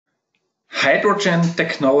Hydrogen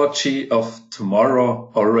technology of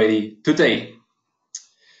tomorrow already today.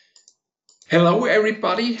 Hello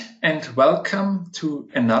everybody and welcome to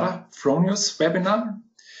another Fronius webinar.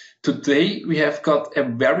 Today we have got a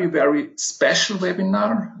very special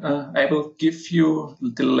webinar. I will give you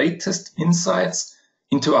the latest insights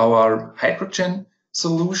into our hydrogen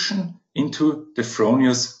solution, into the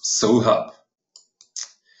Fronius Solhub.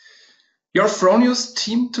 Your Fronius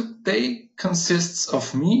team today consists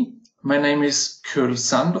of me. My name is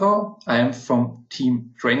Sandro. I am from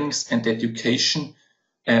Team Trainings and Education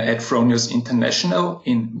at Fronius International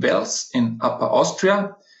in Wels in Upper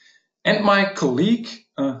Austria. And my colleague,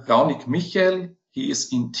 Raunik Michael, he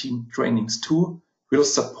is in Team Trainings 2, will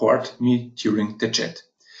support me during the chat.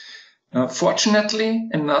 Fortunately,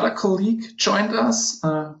 another colleague joined us,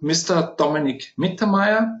 Mr. Dominik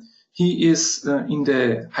Mittermeier. He is in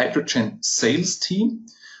the hydrogen sales team.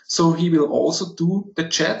 So he will also do the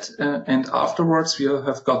chat and afterwards we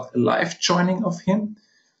have got a live joining of him.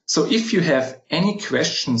 So if you have any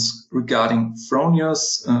questions regarding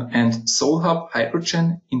Fronius and Solhub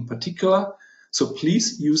hydrogen in particular, so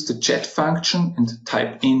please use the chat function and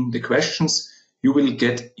type in the questions. You will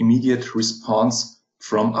get immediate response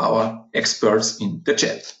from our experts in the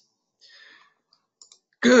chat.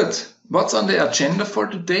 Good. What's on the agenda for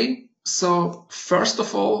today? So first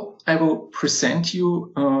of all, I will present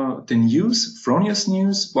you the news, Fronius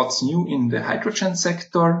news, what's new in the hydrogen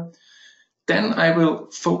sector. Then I will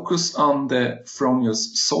focus on the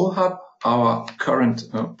Fronius Solhub, our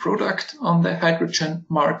current product on the hydrogen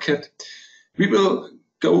market. We will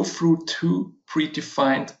go through two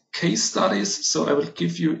predefined case studies. So I will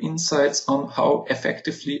give you insights on how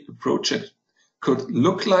effectively a project could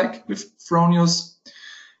look like with Fronius,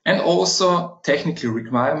 and also technical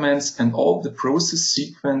requirements and all the process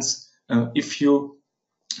sequence if you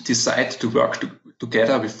decide to work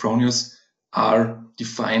together with Fronius are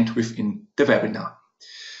defined within the webinar.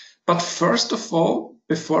 But first of all,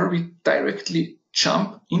 before we directly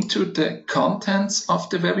jump into the contents of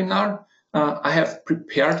the webinar, I have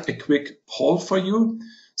prepared a quick poll for you.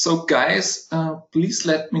 So guys, please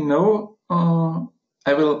let me know.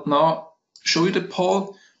 I will now show you the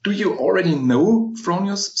poll. Do you already know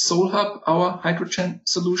Fronius Solhub, our hydrogen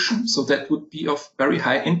solution? So that would be of very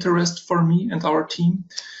high interest for me and our team.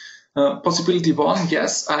 Possibility one,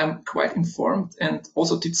 yes, I'm quite informed and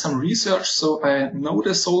also did some research, so I know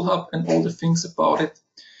the Solhub and all the things about it.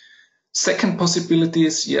 Second possibility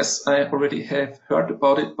is, yes, I already have heard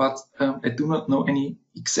about it, but I do not know any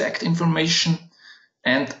exact information.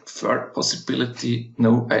 And third possibility,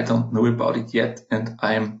 no, I don't know about it yet, and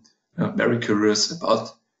I'm very curious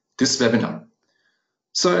about this webinar.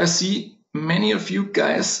 So I see many of you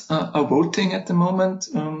guys are voting at the moment.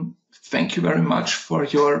 Thank you very much for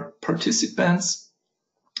your participants.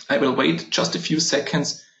 I will wait just a few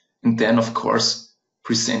seconds and then of course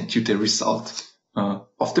present you the result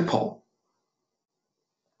of the poll.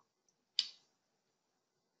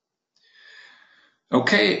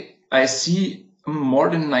 Okay, I see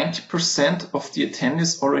more than 90% of the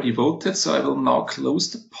attendees already voted, so I will now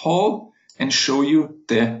close the poll and show you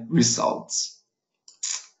the results.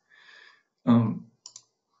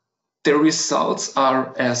 The results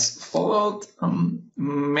are as followed.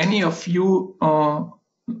 Many of you,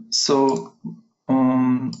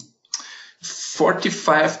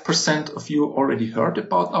 45% of you already heard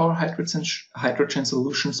about our hydrogen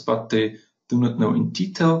solutions, but they do not know in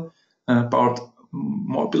detail. About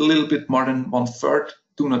a little bit more than 1/3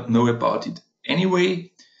 do not know about it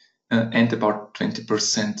anyway, and about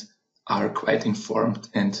 20% are quite informed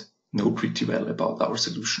and know pretty well about our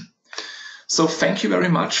solution. So thank you very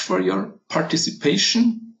much for your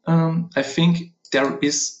participation. I think there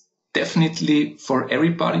is definitely for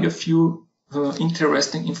everybody of you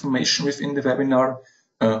interesting information within the webinar.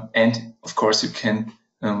 And of course you can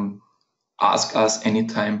ask us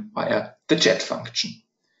anytime via the chat function.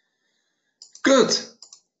 Good.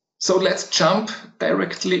 So let's jump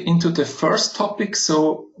directly into the first topic.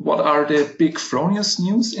 So what are the big Fronius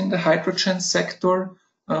news in the hydrogen sector?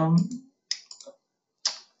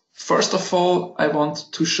 First of all, I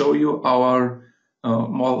want to show you our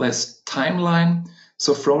more or less timeline.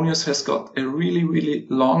 So Fronius has got a really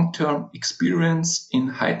long-term experience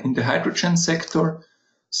in the hydrogen sector.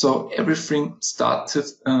 So everything started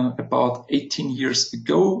about 18 years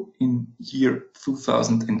ago in year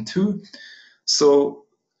 2002. So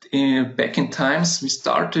back in times, we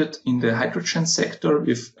started in the hydrogen sector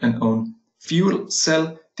with an own fuel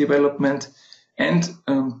cell development. And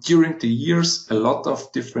during the years, a lot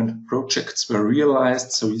of different projects were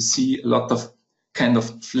realized. So you see a lot of kind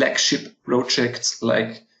of flagship projects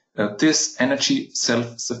like this energy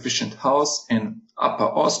self-sufficient house in Upper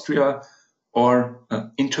Austria or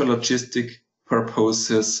interlogistic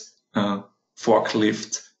purposes,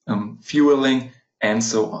 forklift, fueling, and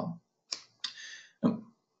so on.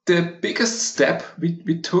 The biggest step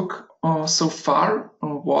we took so far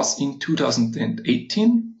was in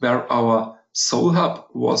 2018, where our Solhub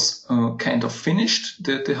was kind of finished,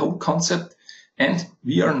 the whole concept, and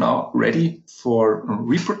we are now ready for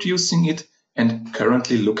reproducing it and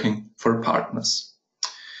currently looking for partners.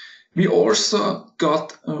 We also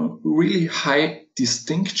got a really high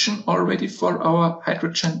distinction already for our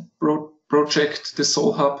hydrogen project, the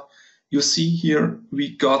Solhub. You see here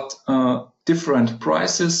we got different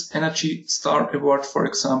prizes, Energy Star Award, for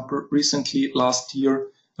example, recently last year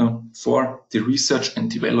for the research and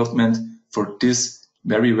development for this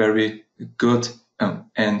very, very good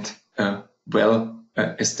and well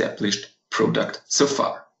established product so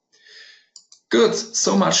far. Good,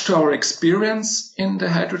 so much to our experience in the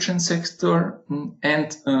hydrogen sector,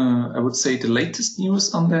 and I would say the latest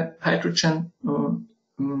news on the hydrogen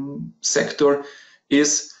sector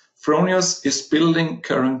is Fronius is building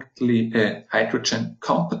currently a hydrogen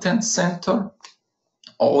competence center,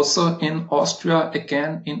 also in Austria,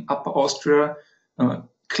 again in Upper Austria,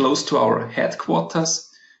 close to our headquarters.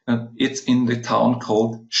 It's in the town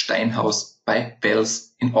called Steinhaus bei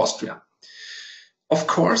Wels in Austria. Of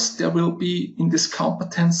course, there will be in this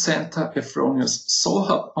competence center a Fronius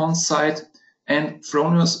Solhub on site, and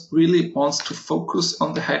Fronius really wants to focus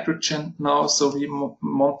on the hydrogen now, so we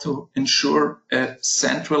want to ensure a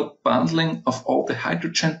central bundling of all the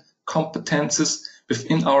hydrogen competences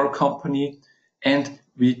within our company, and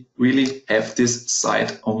we really have this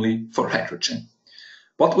site only for hydrogen.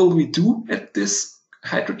 What will we do at this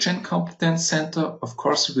hydrogen competence center? Of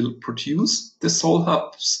course, we will produce the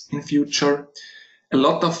Solhubs in future. A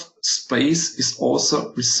lot of space is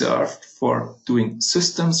also reserved for doing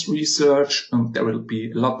systems research. There will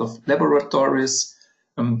be a lot of laboratories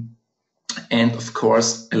and of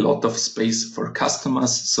course a lot of space for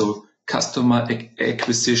customers. So customer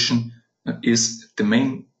acquisition is the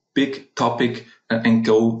main big topic and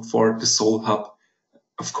goal for the Solhub.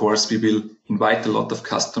 Of course, we will invite a lot of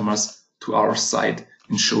customers to our site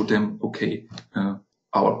and show them, okay,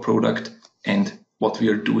 our product and what we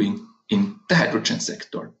are doing in the hydrogen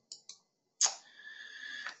sector.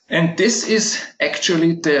 And this is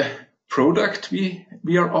actually the product we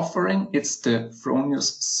are offering. It's the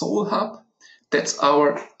Fronius Solhub. That's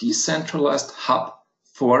our decentralized hub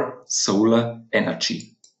for solar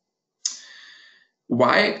energy.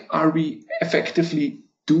 Why are we effectively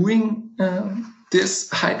doing this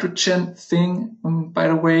hydrogen thing, by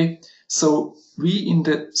the way? So we in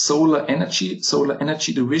the solar energy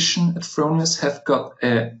division at Fronius have got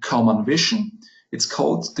a common vision. It's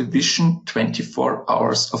called the Vision 24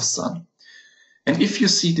 Hours of Sun. And if you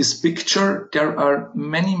see this picture, there are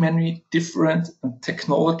many, many different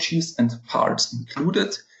technologies and parts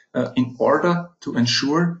included in order to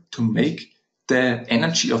ensure to make the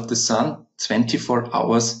energy of the sun 24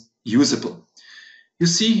 hours usable. You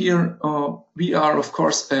see here, we are of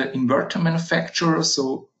course an inverter manufacturer,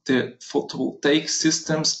 so the photovoltaic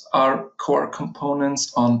systems are core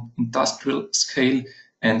components on industrial scale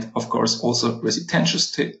and of course also residential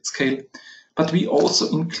scale. But we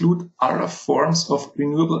also include other forms of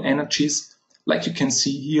renewable energies, like you can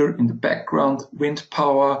see here in the background, wind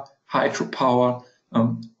power, hydropower,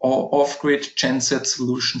 or off-grid genset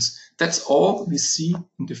solutions. That's all we see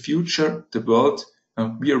in the future, the world.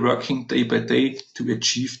 We are working day by day to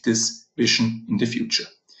achieve this vision in the future.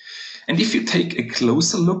 And if you take a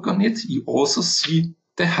closer look on it, you also see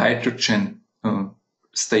the hydrogen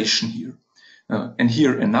station here. And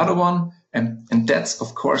here another one, and that's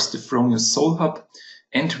of course the Fronius Solhub.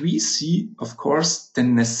 And we see, of course, the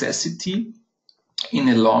necessity in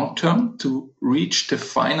a long term to reach the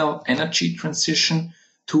final energy transition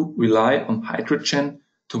to rely on hydrogen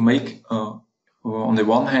to make, on the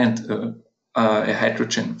one hand, a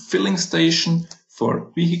hydrogen filling station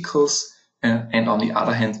for vehicles, and on the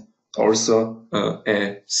other hand, also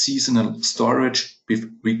a seasonal storage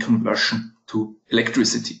with reconversion to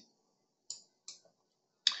electricity.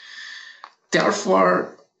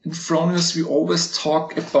 Therefore, in Fronius, we always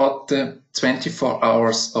talk about the 24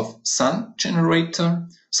 hours of sun generator.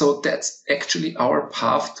 So that's actually our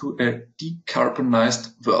path to a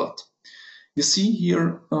decarbonized world. You see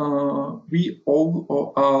here, we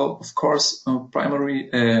all are, of course, primary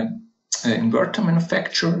inverter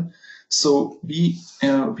manufacturer. So we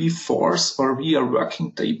force, or we are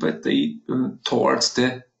working day by day towards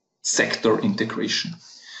the sector integration.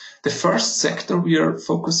 The first sector we are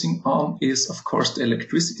focusing on is, of course, the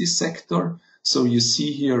electricity sector. So you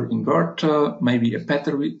see here inverter, maybe a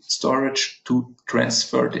battery storage to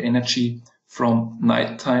transfer the energy from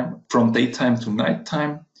daytime to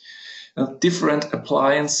nighttime. Different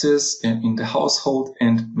appliances in the household,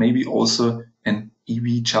 and maybe also an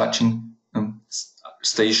EV charging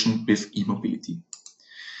station with e-mobility.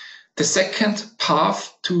 The second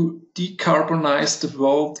path to decarbonize the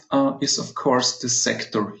world is, of course, the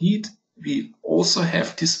sector heat. We also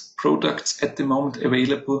have these products at the moment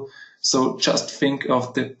available. So just think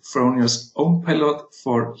of the Fronius OwnPilot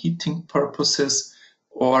for heating purposes,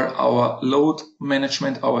 or our load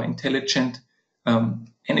management, our intelligent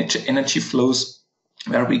energy flows,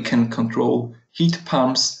 where we can control heat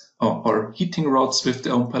pumps or heating rods with the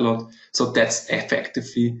OwnPilot. So that's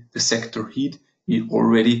effectively the sector heat we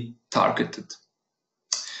already targeted.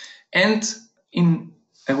 And in,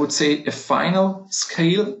 I would say, a final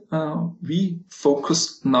scale, we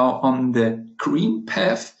focus now on the green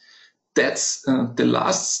path. That's the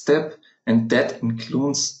last step, and that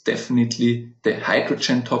includes definitely the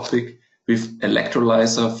hydrogen topic with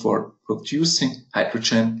electrolyzer for producing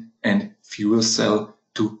hydrogen and fuel cell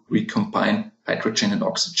to recombine hydrogen and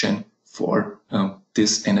oxygen for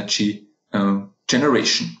this energy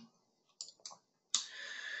generation.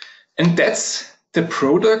 And that's the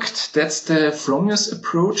product, that's the Fronius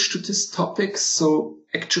approach to this topic. So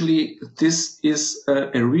actually this is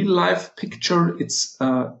a real life picture. It's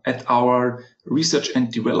at our research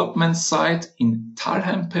and development site in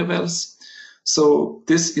Thalheim-Pevels. So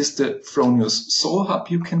this is the Fronius Solhub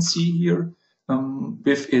you can see here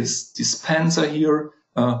with its dispenser here,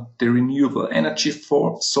 the renewable energy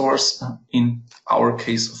source, in our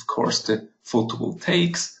case, of course, the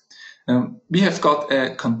photovoltaics. We have got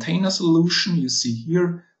a container solution. You see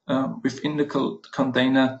here within the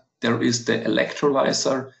container there is the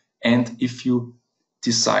electrolyzer, and if you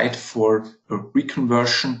decide for a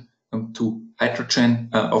reconversion to hydrogen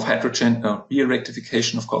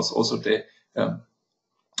re-rectification, of course, also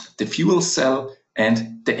the fuel cell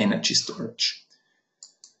and the energy storage.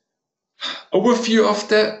 Overview of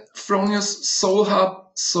the Fronius Solhub.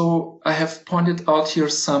 So I have pointed out here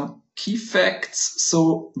some key facts.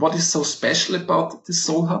 So what is so special about the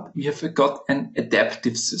Solhub? We have got an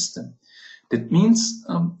adaptive system. That means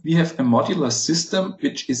we have a modular system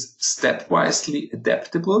which is stepwisely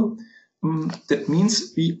adaptable. That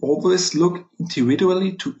means we always look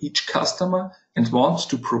individually to each customer and want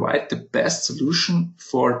to provide the best solution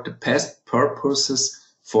for the best purposes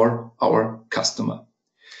for our customer.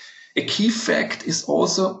 A key fact is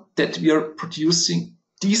also that we are producing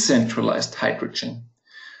decentralized hydrogen.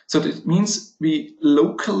 So that means we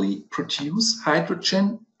locally produce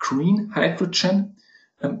hydrogen, green hydrogen.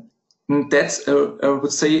 That's, I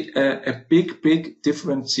would say, a big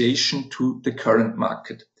differentiation to the current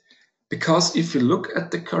market. Because if you look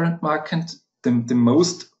at the current market, the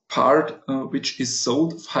most part which is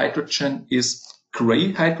sold of hydrogen is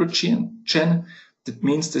gray hydrogen. That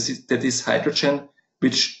means that is hydrogen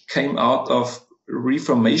which came out of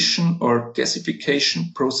reformation or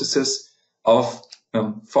gasification processes of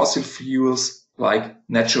fossil fuels like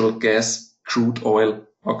natural gas, crude oil,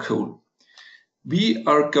 or coal. We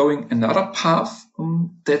are going another path.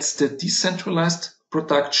 That's the decentralized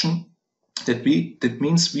production. That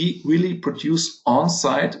means we really produce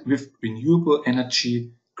on-site with renewable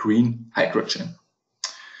energy, green hydrogen.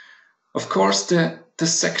 Of course, the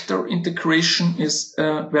sector integration is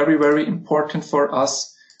very important for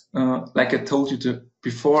us. Like I told you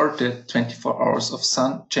before, the 24 hours of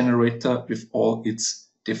sun generator with all its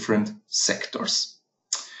different sectors.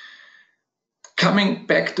 Coming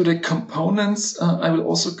back to the components, I will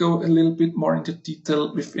also go a little bit more into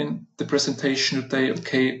detail within the presentation today.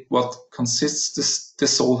 Okay, what consists the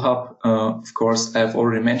Solhub? Of course, I've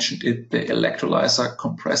already mentioned it, the electrolyzer,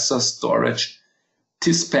 compressor, storage,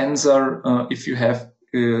 dispenser, if you have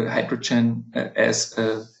hydrogen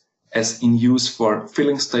as in use for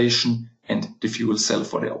filling station, and the fuel cell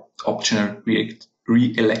for the optional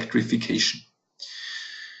re-electrification.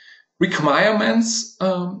 Requirements,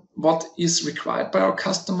 what is required by our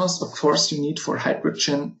customers? Of course, you need for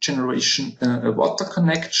hydrogen generation a water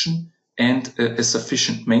connection and a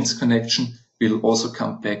sufficient mains connection. We'll also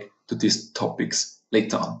come back to these topics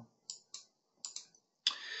later on.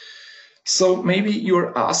 So maybe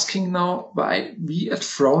you're asking now why we at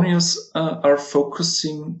Fronius are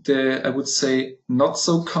focusing the, I would say, not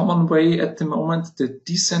so common way at the moment, the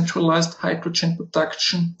decentralized hydrogen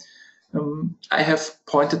production. I have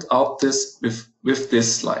pointed out this with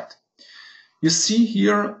this slide. You see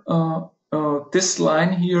here this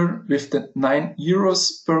line here with the 9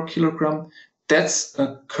 euros per kilogram. That's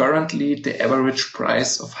currently the average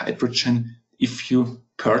price of hydrogen if you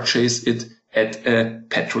purchase it at a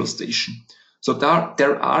petrol station. So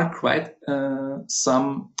there are quite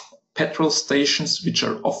some petrol stations which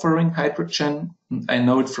are offering hydrogen. I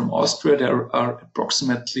know it from Austria. There are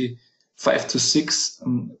approximately 5 to 6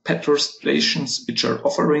 petrol stations which are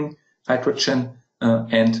offering hydrogen,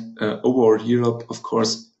 and overall Europe, of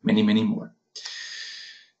course, many more.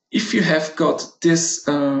 If you have got this,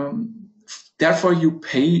 therefore you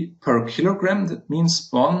pay per kilogram. That means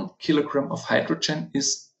 1 kilogram of hydrogen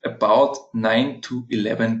is about 9 to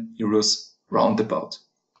 11 euros roundabout.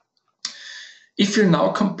 If you now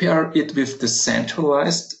compare it with the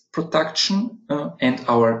centralized production and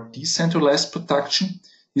our decentralized production,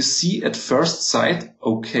 you see at first sight,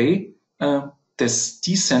 okay, this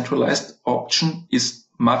decentralized option is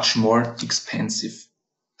much more expensive.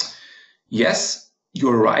 Yes,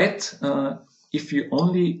 you're right. If you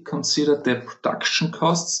only consider the production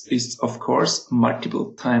costs, it's of course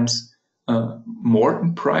multiple times more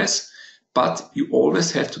in price, but you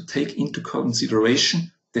always have to take into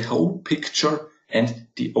consideration the whole picture and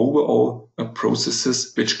the overall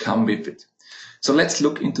processes which come with it. So let's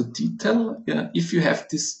look into detail. If you have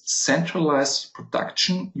this centralized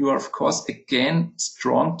production, you are of course again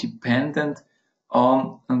strong dependent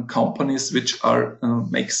on companies which are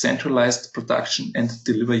make centralized production and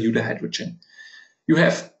deliver you the hydrogen. You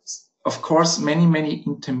have of course many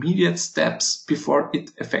intermediate steps before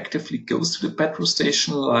it effectively goes to the petrol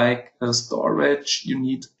station, like storage. You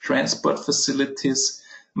need transport facilities.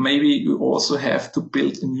 Maybe you also have to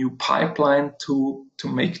build a new pipeline to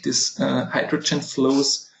make this hydrogen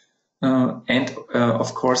flows. And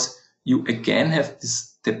of course, you again have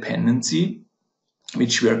this dependency,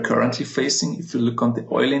 which we are currently facing. If you look on the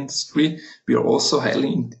oil industry, we are also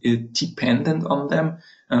highly dependent on them.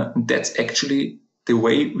 And that's actually the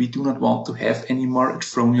way we do not want to have anymore at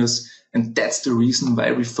Fronius. And that's the reason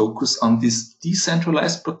why we focus on this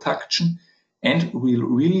decentralized production. And we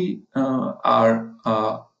really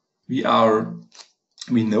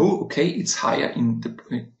we know, okay, it's higher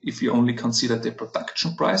if you only consider the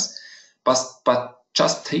production price, but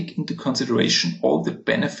just take into consideration all the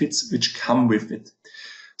benefits which come with it.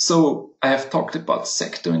 So I have talked about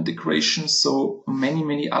sector integration. So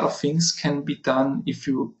many other things can be done. If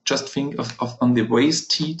you just think of on the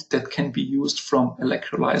waste heat that can be used from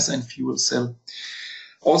electrolyzer and fuel cell.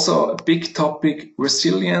 Also a big topic,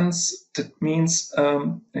 resilience. That means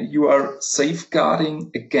you are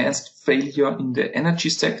safeguarding against failure in the energy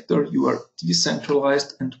sector. You are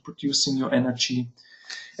decentralized and producing your energy.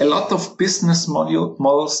 A lot of business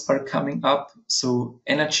models are coming up. So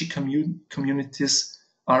energy communities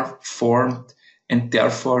are formed, and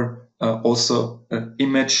therefore also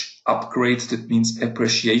image upgrade. That means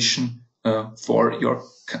appreciation for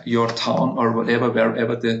your town or whatever,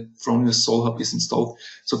 wherever the Fronius Solhub is installed.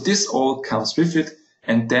 So this all comes with it.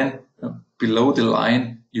 And then below the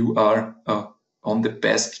line, you are on the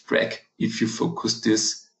best track if you focus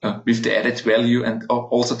this with the added value and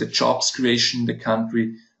also the jobs creation in the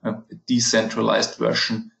country, decentralized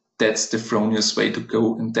version. That's the Fronius way to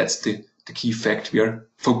go. And that's the key fact we are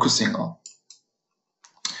focusing on.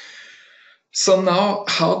 So now,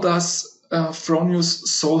 how does Fronius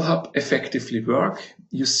Solhub effectively work?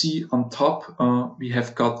 You see on top, we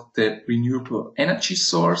have got the renewable energy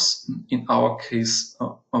source. In our case,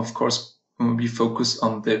 of course, we focus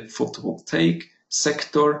on the photovoltaic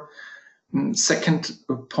sector. Second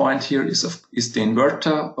point here is the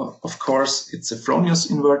inverter. Of course, it's a Fronius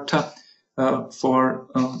inverter for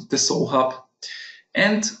the Solhub.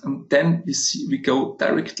 And then we go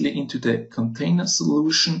directly into the container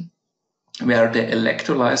solution, where the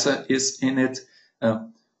electrolyzer is in it,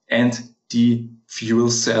 and the fuel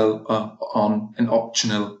cell on an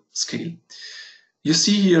optional scale. You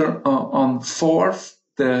see here on fourth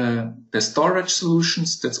the storage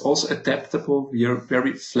solutions. That's also adaptable. We are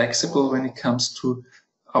very flexible when it comes to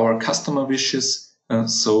our customer wishes,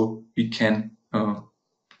 so we can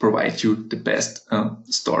provide you the best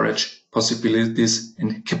storage possibilities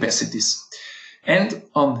and capacities. And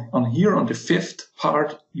on here on the fifth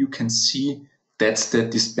part, you can see that's the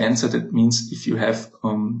dispenser. That means if you have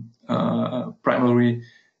primarily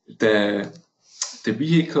the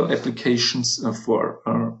vehicle applications for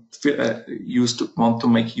want to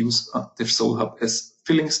make use of the Solhub as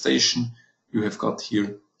filling station, you have got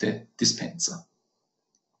here the dispenser.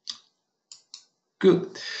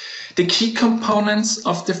 Good. The key components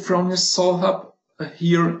of the Fronius Solhub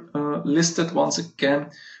here listed once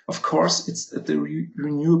again. Of course, it's the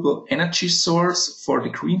renewable energy source for the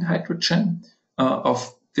green hydrogen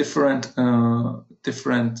of different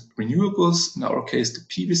renewables, in our case, the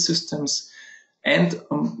PV systems. And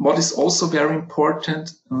what is also very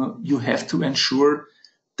important, you have to ensure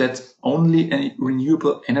that only a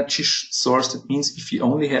renewable energy source, that means if you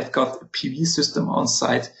only have got a PV system on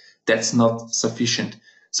site, that's not sufficient.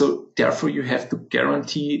 So therefore you have to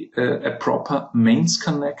guarantee a proper mains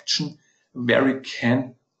connection where you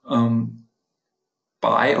can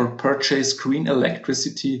buy or purchase green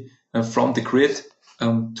electricity from the grid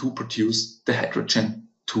to produce the hydrogen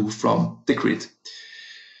from the grid.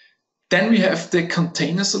 Then we have the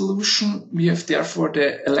container solution. We have therefore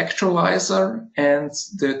the electrolyzer and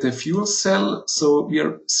the fuel cell. So we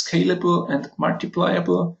are scalable and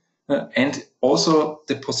multipliable, and also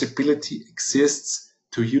the possibility exists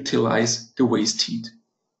to utilize the waste heat.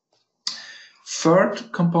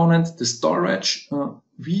 Third component, the storage.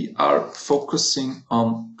 We are focusing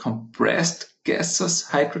on compressed gases,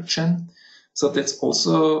 hydrogen. So that's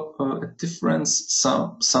also a difference.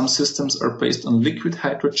 Some systems are based on liquid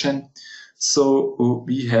hydrogen. So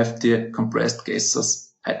we have the compressed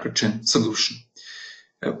gases hydrogen solution.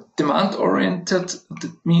 Demand-oriented,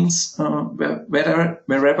 that means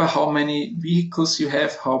wherever how many vehicles you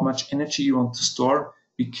have, how much energy you want to store,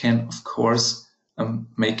 we can, of course,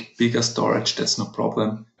 make bigger storage. That's no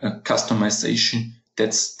problem. Customization,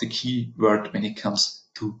 that's the key word when it comes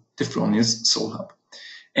to the Fronius Solhub.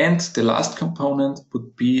 And the last component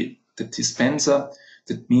would be the dispenser.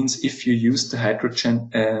 That means if you use the hydrogen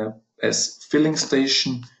as filling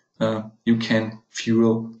station, you can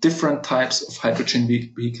fuel different types of hydrogen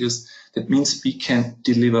vehicles. That means we can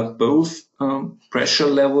deliver both pressure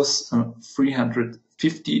levels,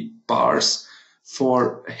 350 bars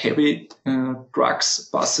for heavy trucks,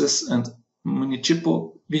 buses and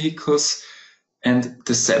municipal vehicles, and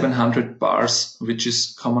the 700 bars, which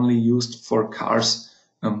is commonly used for cars,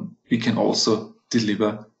 we can also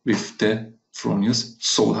deliver with the Fronius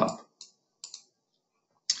Solhub.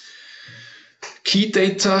 Key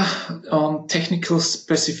data on technical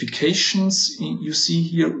specifications. You see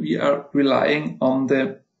here we are relying on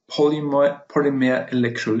the polymer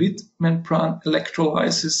electrolyte membrane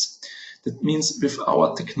electrolysis. That means with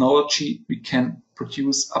our technology we can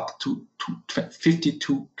produce up to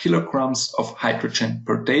 52 kilograms of hydrogen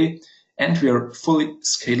per day, and we are fully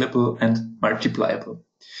scalable and multipliable.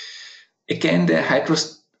 Again, the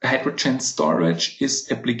hydrogen storage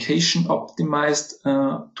is application optimized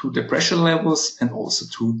to the pressure levels and also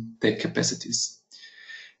to the capacities.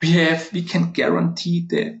 We can guarantee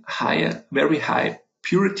the very high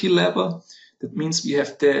purity level. That means we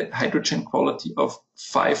have the hydrogen quality of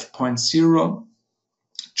 5.0.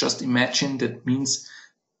 Just imagine that means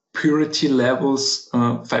purity levels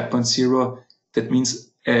 5.0. That means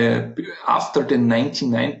after the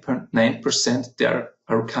 99.9%, there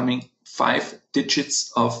are coming 5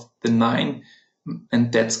 digits of the 9,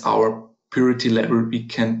 and that's our purity level we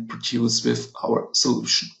can produce with our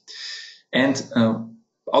solution. And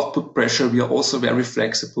output pressure, we are also very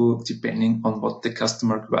flexible depending on what the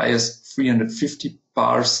customer requires, 350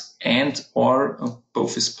 bars and or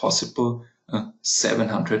both is possible,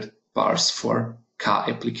 700 bars for car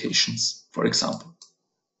applications, for example.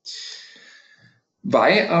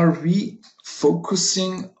 Why are we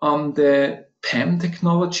focusing on the PEM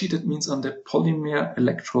technology? That means on the polymer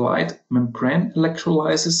electrolyte membrane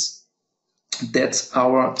electrolysis. That's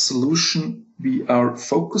our solution we are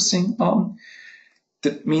focusing on.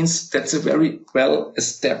 That means that's a very well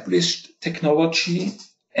established technology,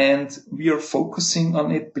 and we are focusing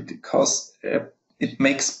on it because it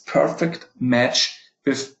makes perfect match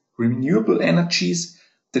with renewable energies.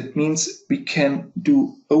 That means we can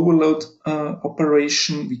do overload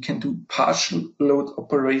operation, we can do partial load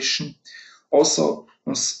operation. Also,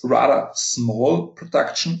 rather small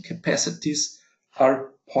production capacities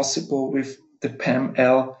are possible with the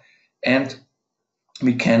PEM-L, and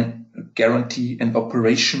we can guarantee an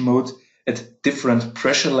operation mode at different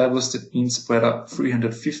pressure levels. That means whether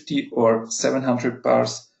 350 or 700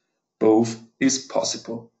 bars, both is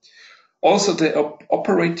possible. Also, the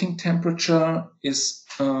operating temperature is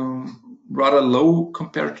rather low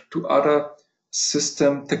compared to other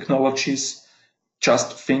system technologies.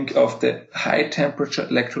 Just think of the high temperature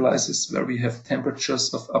electrolysis where we have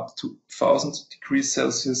temperatures of up to 1000 degrees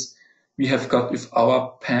Celsius. We have got with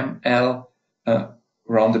our PEM-L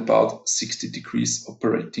around about 60 degrees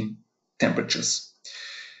operating temperatures.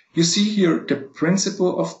 You see here the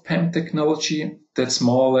principle of PEM technology. That's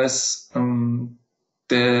more or less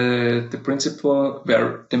the principle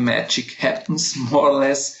where the magic happens, more or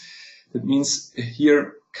less. That means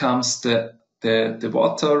here comes the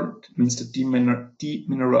water, that means the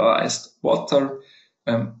demineralized water,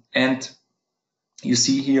 and you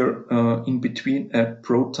see here in between a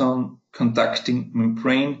proton conducting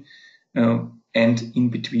membrane and in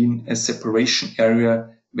between a separation area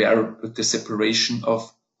where the separation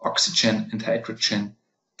of oxygen and hydrogen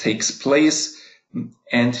takes place.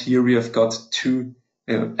 And here we have got two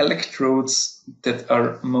electrodes that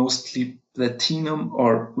are mostly platinum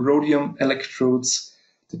or rhodium electrodes.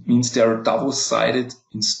 That means they are double-sided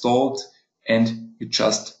installed, and you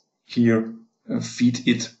just here feed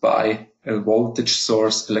it by a voltage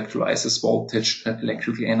source, electrolysis voltage,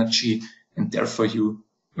 electrical energy, and therefore you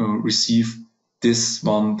receive this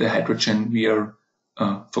one, the hydrogen we are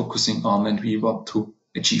focusing on, and we want to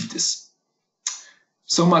achieve this.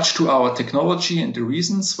 So much to our technology and the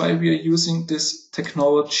reasons why we are using this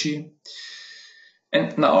technology.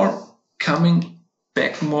 And now coming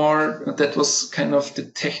back more, that was kind of the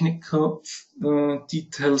technical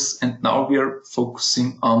details, and now we are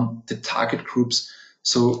focusing on the target groups.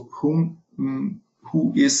 So who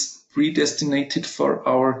is predestinated for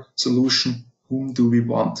our solution? Whom do we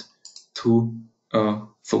want to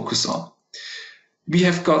focus on? We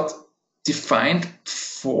have got defined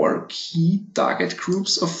 4 key target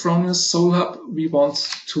groups of Fronius Solhub. We want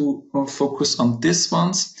to focus on these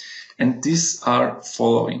ones, and these are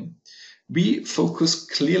following. We focus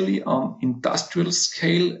clearly on industrial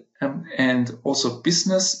scale and also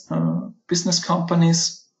business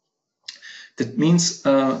companies. That means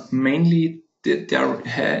mainly that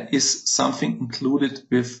there is something included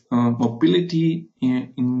with mobility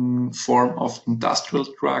in form of industrial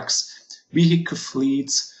trucks, vehicle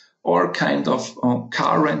fleets, or kind of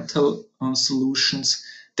car rental solutions.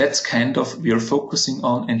 That's kind of we are focusing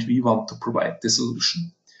on, and we want to provide the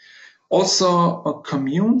solution. Also,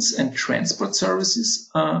 communes and transport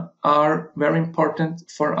services are very important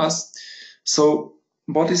for us. So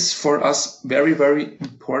what is for us very, very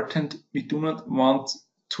important, we do not want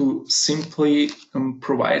to simply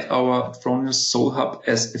provide our Fronius Solhub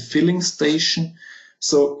as a filling station.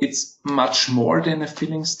 So it's much more than a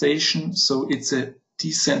filling station. So it's a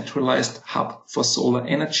decentralized hub for solar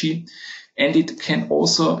energy, and it can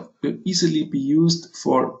also easily be used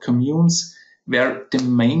for communes where the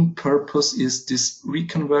main purpose is this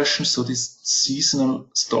reconversion, so this seasonal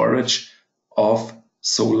storage of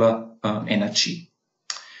solar energy.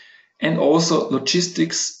 And also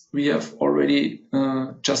logistics, we have already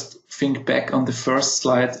just think back on the first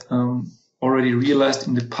slide, already realized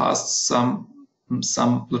in the past some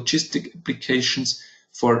logistic applications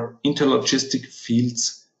for interlogistic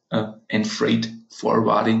fields and freight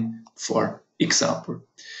forwarding, for example.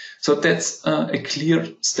 So that's a clear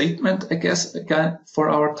statement, I guess, again, for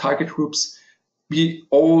our target groups. We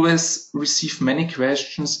always receive many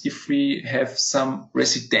questions if we have some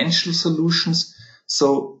residential solutions.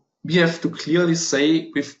 So we have to clearly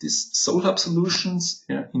say with these Solhub solutions,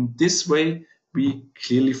 in this way, we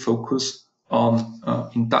clearly focus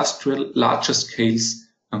on industrial, larger scales,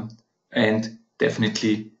 and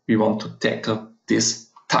definitely we want to tackle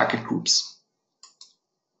these target groups.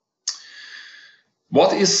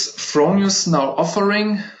 What is Fronius now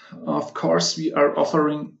offering? Of course, we are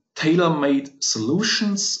offering tailor-made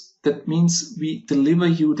solutions. That means we deliver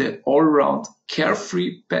you the all-round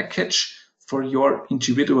carefree package for your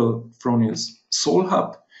individual Fronius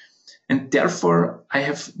Solhub. And therefore, I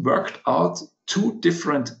have worked out 2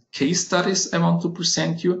 different case studies I want to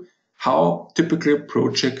present you, how typical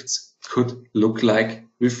projects could look like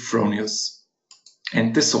with Fronius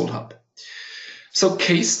and the Solhub. So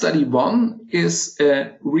case study 1 is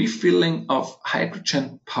a refilling of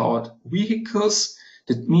hydrogen-powered vehicles.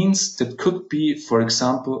 That means that could be, for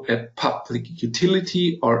example, a public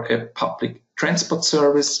utility or a public transport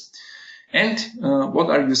service. And what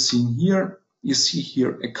are you seeing here? You see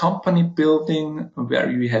here a company building where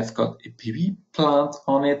we have got a PV plant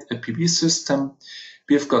on it, a PV system.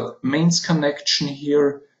 We've got mains connection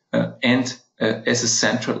here, and as a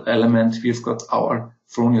central element, we've got our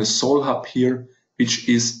Fronius Solhub here, which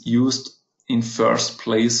is used in first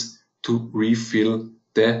place to refill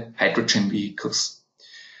the hydrogen vehicles.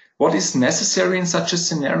 What is necessary in such a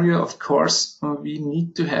scenario? Of course, we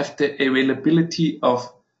need to have the availability of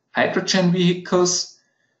hydrogen vehicles.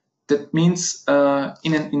 That means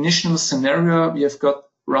in an initial scenario, we have got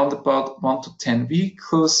around about 1 to 10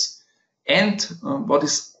 vehicles. And what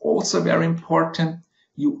is also very important,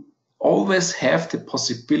 you always have the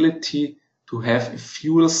possibility to have a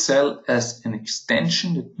fuel cell as an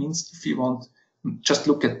extension. That means if you want, just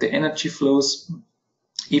look at the energy flows.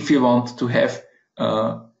 If you want to have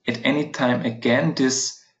at any time again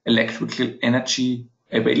this electrical energy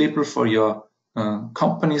available for your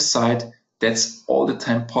company side, that's all the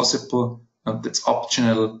time possible. That's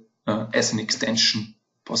optional as an extension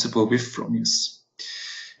possible with Fronius.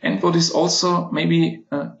 And what is also maybe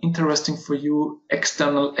interesting for you,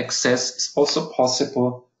 external access is also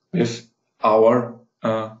possible with our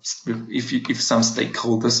if some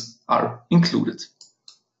stakeholders are included.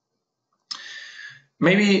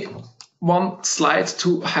 Maybe one slide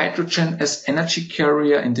to hydrogen as energy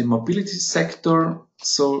carrier in the mobility sector.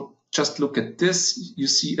 So just look at this. You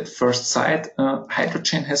see at first sight,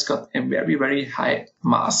 hydrogen has got a very, very high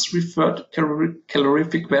mass referred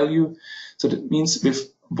calorific value. So that means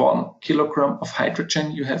with 1 kilogram of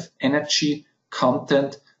hydrogen, you have energy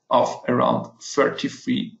content of around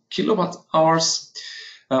 33 kilowatt hours.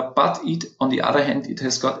 But on the other hand, it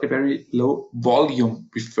has got a very low volume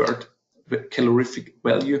referred calorific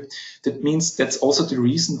value. That means that's also the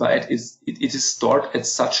reason why it is stored at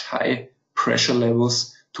such high pressure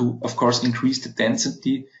levels to, of course, increase the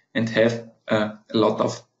density and have a lot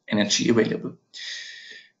of energy available.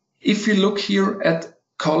 If you look here at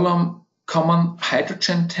common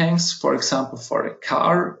hydrogen tanks, for example, for a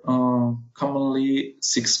car, commonly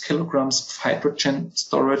 6 kilograms of hydrogen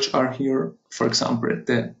storage are here, for example, at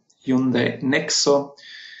the Hyundai Nexo.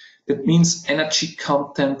 That means energy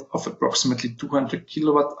content of approximately 200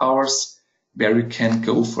 kilowatt hours, where you can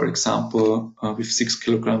go, for example, with 6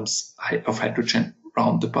 kilograms of hydrogen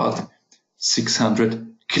round about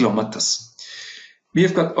 600 kilometers. We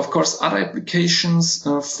have got, of course, other applications,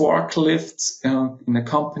 forklifts in a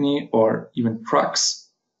company or even trucks,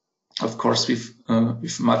 of course,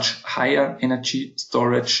 with much higher energy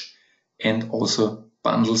storage, and also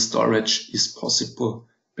bundle storage is possible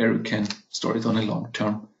where you can store it on a long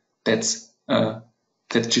term. That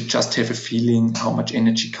you just have a feeling how much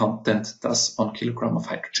energy content does 1 kilogram of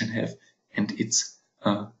hydrogen have and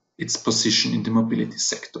its position in the mobility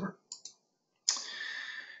sector.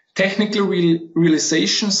 Technical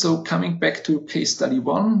realization. So coming back to case study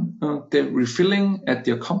 1, the refilling at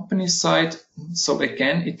your company side. So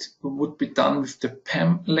again, it would be done with the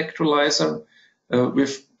PEM electrolyzer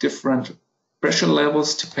with different pressure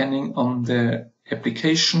levels depending on the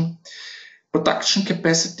application. Production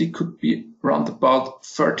capacity could be around about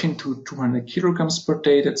 13 to 200 kilograms per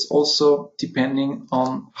day. That's also depending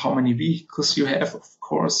on how many vehicles you have, of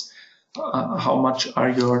course, how much are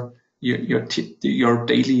your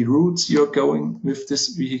daily routes you're going with these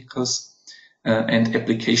vehicles, and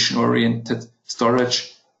application-oriented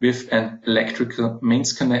storage with an electrical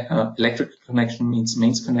connection means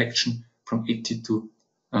mains connection from 80 to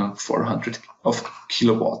 400 of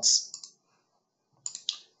kilowatts.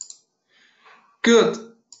 Good.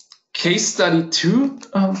 Case study 2,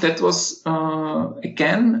 that was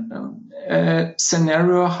again a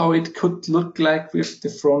scenario how it could look like with the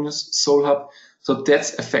Fronius Solhub. So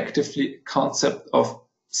that's effectively a concept of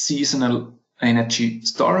seasonal energy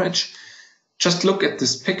storage. Just look at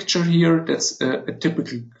this picture here. That's a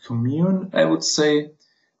typical commune, I would say.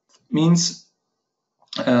 Means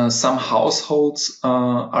some households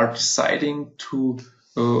are deciding to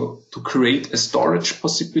create a storage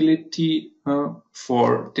possibility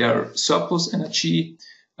for their surplus energy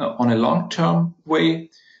on a long-term way.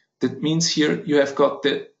 That means here you have got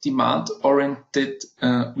the demand-oriented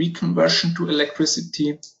reconversion to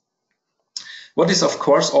electricity. What is, of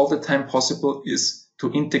course, all the time possible is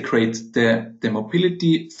to integrate the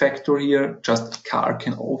mobility factor here. Just a car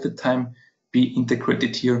can all the time be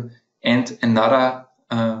integrated here. And another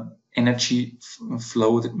energy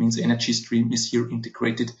flow, that means energy stream, is here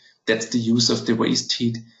integrated. That's the use of the waste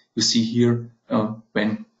heat. You see here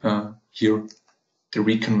when here the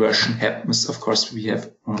reconversion happens. Of course, we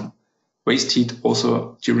have waste heat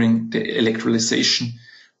also during the electrolyzation.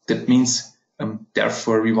 That means,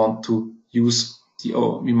 therefore, we want to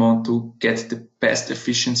get the best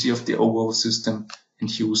efficiency of the overall system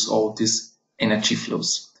and use all these energy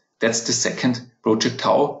flows. That's the second project,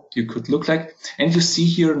 how you could look like. And you see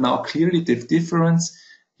here now clearly the difference.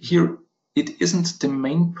 Here, it isn't the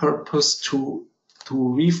main purpose to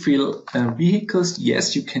refill vehicles.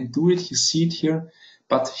 Yes, you can do it. You see it here.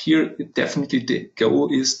 But here, definitely the goal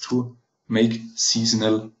is to make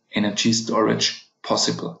seasonal energy storage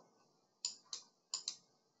possible.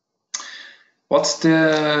 What's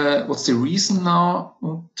the reason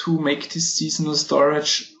now to make this seasonal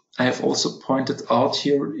storage? I have also pointed out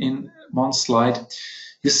here in one slide.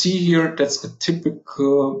 You see here that's a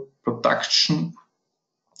typical production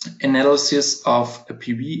analysis of a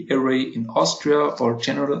PV array in Austria or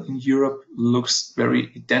general in Europe. Looks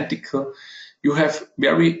very identical. You have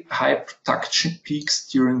very high production peaks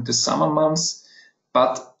during the summer months,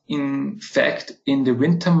 but in fact, in the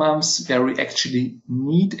winter months, where we actually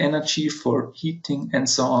need energy for heating and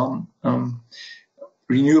so on,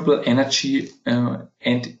 renewable energy,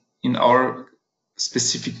 and in our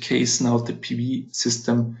specific case now, the PV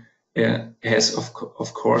system has, of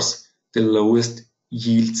course, the lowest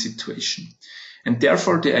yield situation. And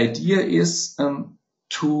therefore, the idea is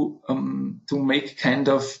to make kind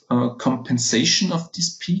of compensation of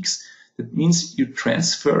these peaks. That means you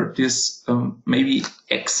transfer this maybe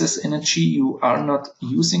excess energy you are not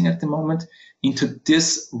using at the moment into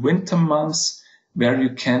this winter months, where you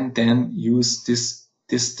can then use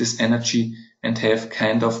this energy and have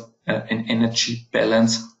kind of an energy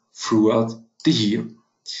balance throughout the year.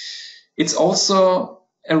 It's also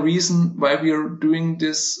a reason why we are doing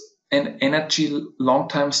this an energy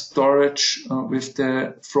long-time storage with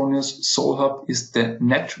the Fronius Solhub is the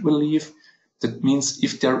net relief. That means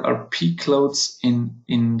if there are peak loads in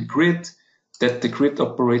the grid, that the grid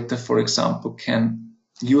operator, for example, can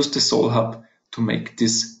use the Solhub to make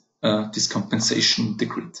this compensation in the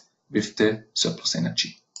grid with the surplus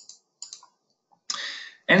energy.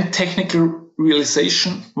 And technical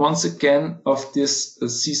realization, once again, of this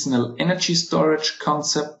seasonal energy storage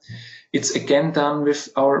concept. It's again done with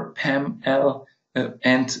our PAM-L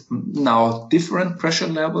and now different pressure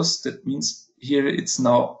levels. That means here it's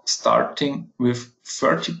now starting with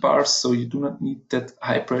 30 bars, so you do not need that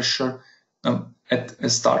high pressure at a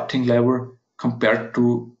starting level compared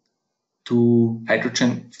to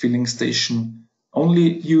hydrogen filling station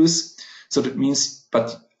only use. So that means,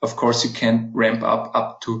 but of course you can ramp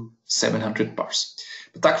up to 700 bars.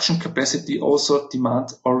 Production capacity also demand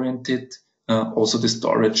oriented, also the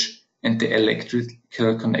storage and the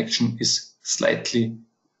electrical connection is slightly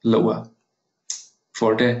lower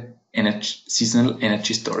for the seasonal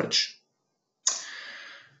energy storage.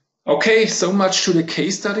 Okay, so much to the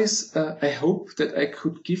case studies. I hope that I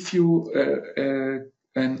could give you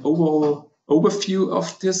an overall overview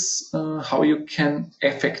of this, how you can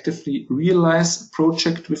effectively realize a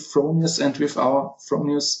project with Fronius and with our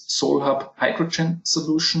Fronius Solhub hydrogen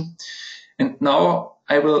solution. And now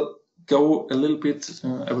I will go a little bit,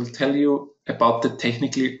 I will tell you about the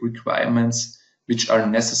technical requirements which are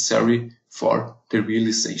necessary for the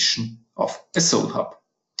realization of a Solhub.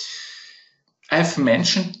 I have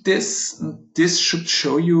mentioned this. This should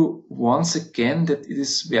show you once again that it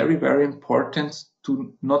is very, very important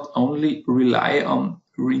to not only rely on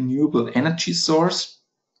renewable energy source.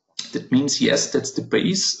 That means, yes, that's the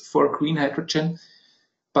base for green hydrogen.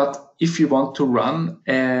 But if you want to run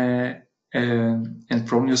and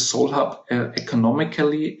Fronius Solhub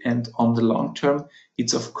economically and on the long term,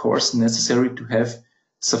 it's of course necessary to have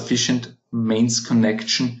sufficient mains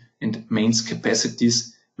connection and mains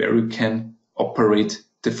capacities where you can operate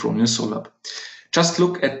the Fronius Solhub. Just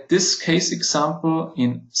look at this case example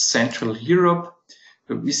in Central Europe.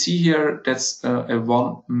 We see here that's a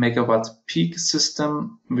 1 megawatt peak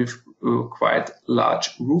system with quite large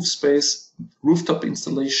roof space, rooftop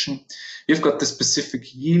installation. We've got the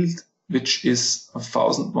specific yield, which is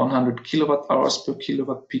 1,100 kilowatt hours per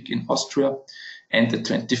kilowatt peak in Austria, and the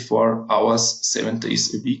 24 hours, 7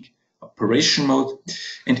 days a week operation mode.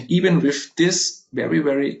 And even with this very,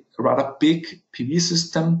 very rather big PV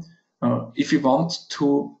system, if you want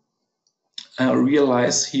to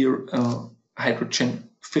realize here hydrogen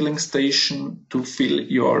filling station to fill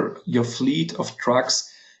your fleet of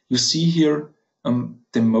trucks, you see here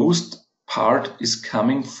the most part is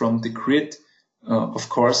coming from the grid. Of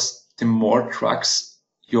course, the more trucks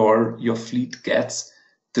your fleet gets,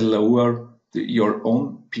 the lower your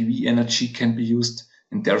own PV energy can be used,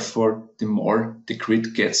 and therefore the more the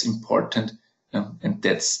grid gets important. And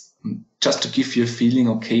that's just to give you a feeling,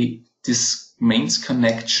 okay, this mains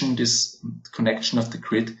connection, this connection of the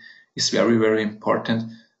grid is very, very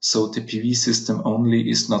important. So the PV system only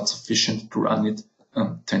is not sufficient to run it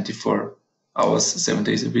 24 hours, 7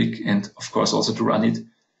 days a week, and of course also to run it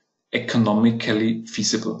economically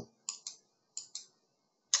feasible.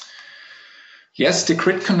 Yes, the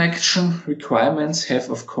grid connection requirements have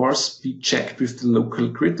of course been checked with the local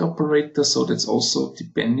grid operator, so that's also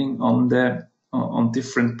depending on the on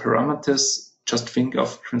different parameters. Just think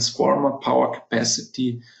of transformer power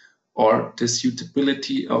capacity or the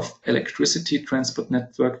suitability of electricity transport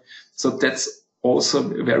network. So that's also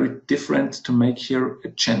very different to make here a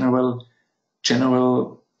general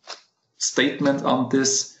statement on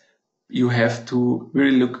this. You have to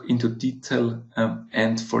really look into detail,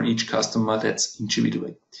 and for each customer that's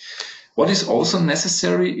individual. What is also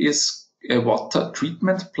necessary is a water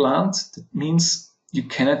treatment plant. That means you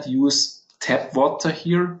cannot use tap water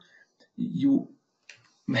here. You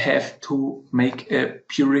have to make a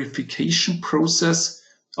purification process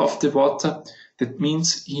of the water. That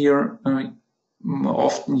means here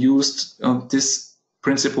often used this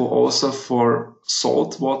principle also for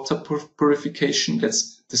salt water purification.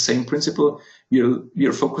 That's the same principle. We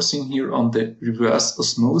are focusing here on the reverse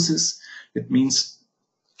osmosis. It means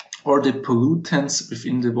all the pollutants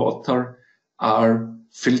within the water are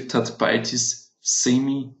filtered by this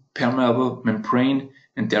semi-permeable membrane,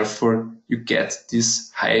 and therefore you get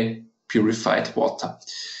this high purified water.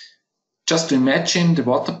 Just to imagine the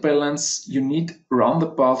water balance, you need around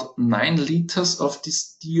about 9 liters of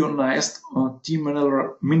this deionized or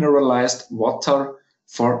demineralized water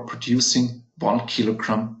for producing 1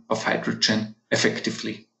 kilogram of hydrogen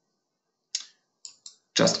effectively.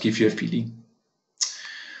 Just give you a feeling.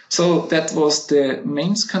 So that was the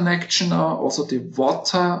mains connection, also the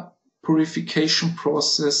water purification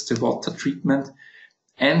process, the water treatment.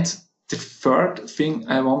 And the third thing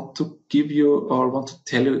I want to give you or want to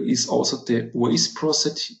tell you is also the waste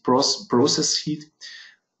process heat.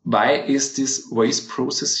 Why is this waste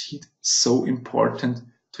process heat so important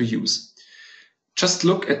to use? Just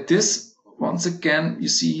look at this. Once again, you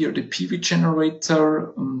see here the PV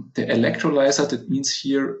generator, the electrolyzer. That means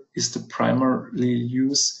here is the primarily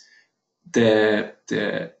use the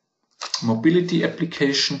mobility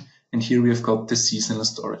application, and here we have got the seasonal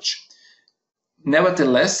storage.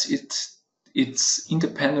 Nevertheless, it's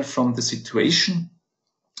independent from the situation.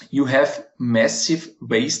 You have massive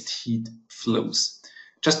waste heat flows.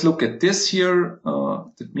 Just look at this here.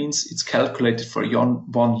 That means it's calculated for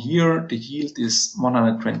 1 year. The yield is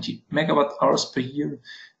 120 megawatt hours per year.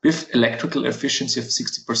 With electrical efficiency of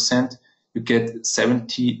 60%, you get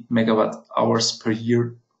 70 megawatt hours per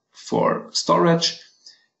year for storage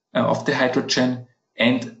of the hydrogen,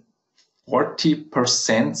 and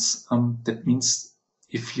 40%, that means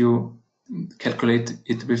if you calculate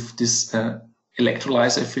it with this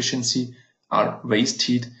electrolyzer efficiency, are waste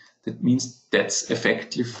heat. That means that's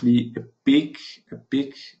effectively a big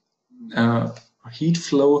heat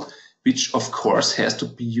flow, which of course has to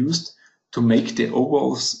be used to make the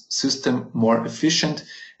overall system more efficient.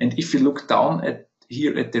 And if you look down at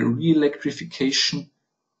here at the re-electrification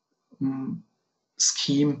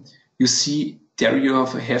scheme, you see there you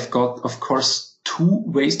have got, of course, 2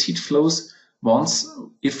 waste heat flows. Once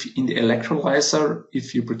if in the electrolyzer,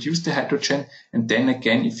 if you produce the hydrogen, and then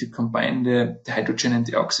again, if you combine the hydrogen and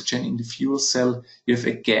the oxygen in the fuel cell, you have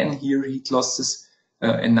again here heat losses,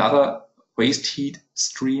 another waste heat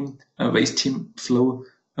stream, waste heat flow,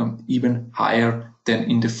 even higher than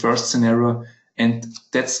in the first scenario. And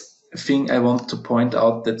that's a thing I want to point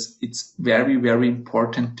out, that it's very, very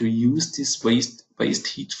important to use these waste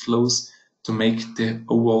heat flows to make the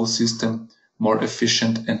overall system more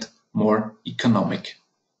efficient and more economic.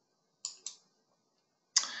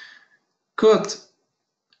 Good.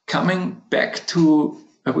 Coming back to,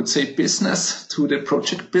 I would say, business, to the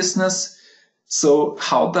project business. So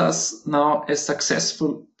how does now a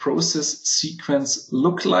successful process sequence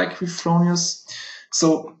look like with Fronius?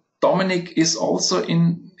 So Dominic is also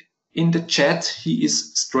in the chat. He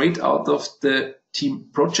is straight out of the team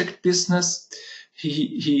project business.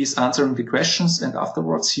 He is answering the questions, and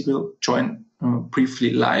afterwards he will join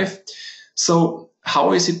briefly live. So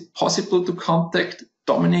how is it possible to contact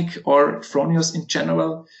Dominic or Fronius in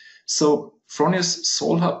general? So Fronius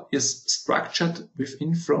Solhub is structured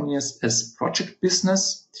within Fronius as project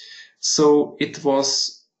business. So it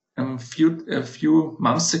was a few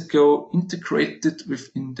months ago integrated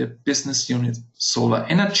within the business unit Solar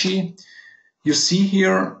Energy. You see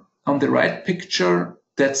here on the right picture,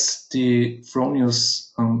 that's the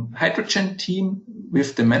Fronius hydrogen team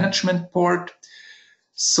with the management board.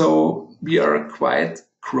 So we are quite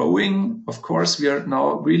growing. Of course, we are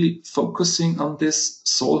now really focusing on this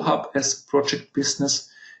Solhub as project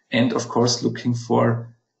business, and of course looking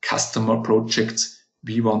for customer projects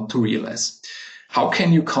we want to realize. How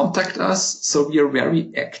can you contact us? So we are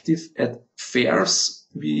very active at fairs.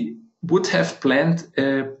 We would have planned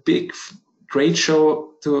a big trade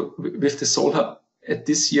show with the Solhub at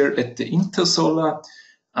this year at the Intersolar.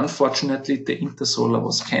 Unfortunately, the Intersolar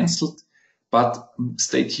was cancelled, but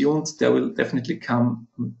stay tuned. There will definitely come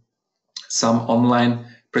some online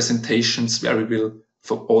presentations where we will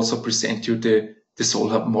also present you the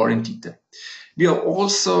Solhub more in detail. We are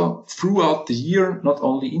also throughout the year, not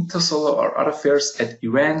only Intersolar or other fairs, at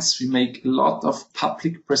events. We make a lot of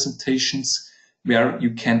public presentations where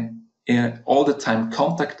you can all the time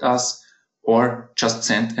contact us, or just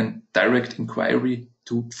send a direct inquiry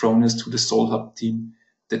to Fronius, to the Solhub team.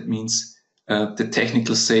 That means the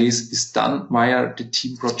technical sales is done via the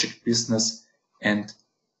team project business, and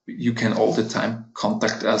you can all the time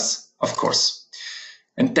contact us, of course.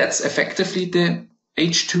 And that's effectively the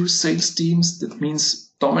H2 sales teams. That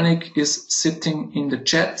means Dominic is sitting in the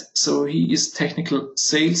chat, so he is technical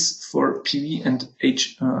sales for PV and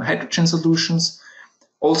hydrogen solutions.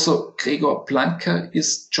 Also, Gregor Blanker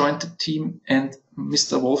is joined the team, and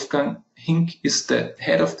Mr. Wolfgang Hink is the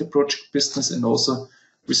head of the project business and also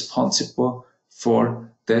responsible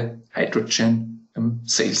for the hydrogen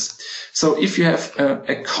sales. So if you have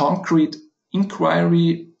a concrete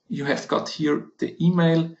inquiry, you have got here the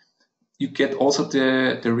email. You get also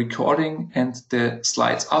the recording and the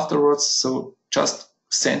slides afterwards. So just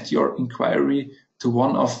send your inquiry to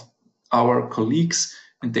one of our colleagues,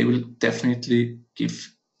 and they will definitely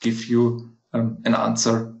give you an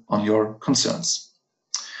answer on your concerns.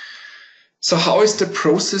 So how is the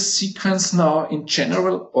process sequence now in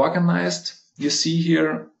general organized? You see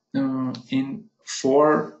here in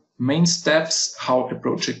 4 main steps how a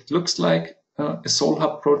project looks like, a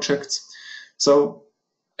Solhub project. So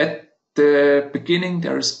at the beginning,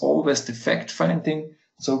 there is always the fact finding.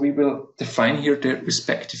 So we will define here the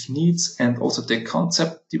respective needs and also the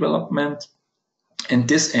concept development. And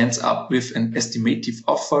this ends up with an estimative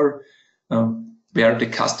offer where the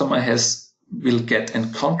customer will get a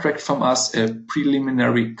contract from us, a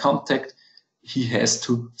preliminary contract. He has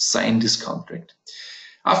to sign this contract.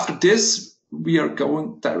 After this, we are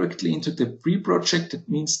going directly into the pre-project. That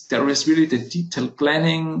means there is really the detailed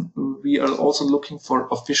planning. We are also looking for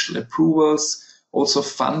official approvals. Also,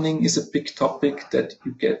 funding is a big topic that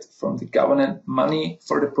you get from the government money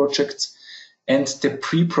for the projects. And the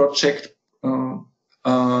pre-project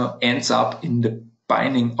ends up in the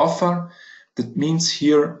binding offer. That means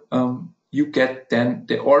here you get then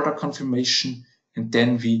the order confirmation, and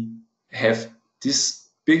then we have this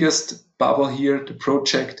biggest bubble here, the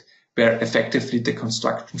project, where effectively the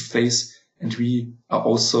construction phase, and we are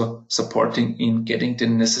also supporting in getting the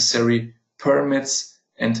necessary permits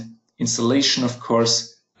and installation, of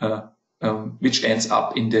course, which ends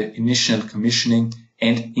up in the initial commissioning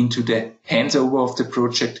and into the handover of the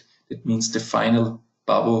project. That means the final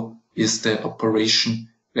bubble is the operation,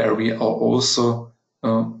 where we are also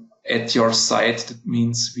at your site. That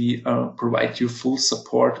means we provide you full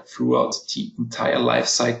support throughout the entire life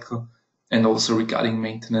cycle. And also regarding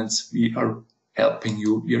maintenance, we are helping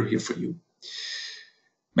you. We are here for you.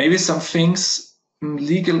 Maybe some things,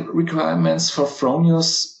 legal requirements for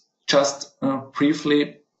Fronius, just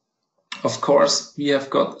briefly. Of course, we have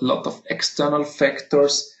got a lot of external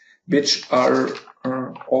factors which are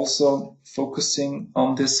also focusing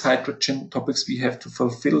on these hydrogen topics. We have to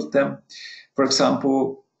fulfill them. For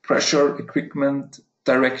example, pressure equipment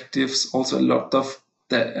directives, also a lot of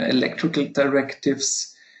the electrical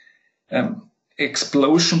directives,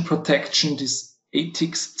 explosion protection, these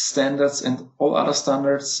ethics standards and all other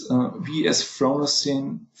standards. We as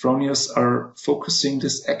Fronius are focusing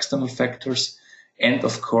these external factors. And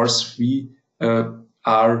of course, we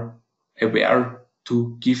are aware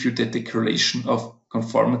to give you the declaration of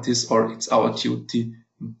conformities, or it's our duty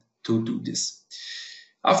to do this.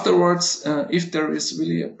 Afterwards, if there is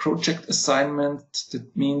really a project assignment,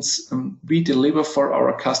 that means we deliver for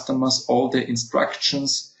our customers all the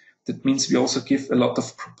instructions. That means we also give a lot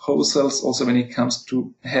of proposals, also when it comes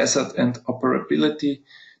to hazard and operability.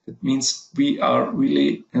 That means we are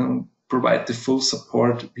really provide the full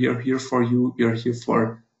support. We are here for you. We are here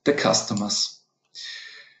for the customers.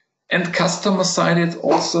 And customer-sided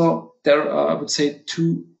also, there are, I would say,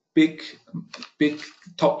 2 big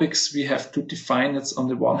topics we have to define. It's on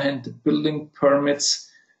the one hand, the building permits.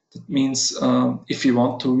 That means if you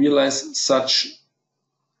want to realize such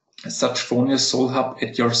Fronius Solhub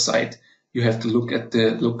at your site, you have to look at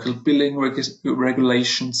the local building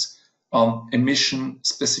regulations, on emission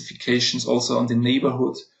specifications, also on the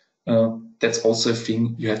neighborhood. That's also a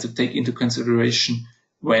thing you have to take into consideration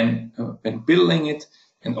when building it,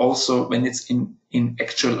 and also when it's in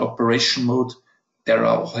actual operation mode. There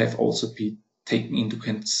have also been taken into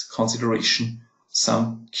consideration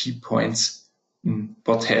some key points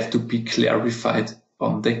but have to be clarified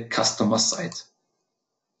on the customer side.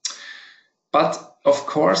 But of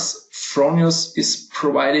course, Fronius is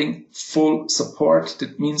providing full support.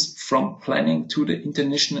 That means from planning to the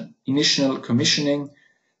initial commissioning,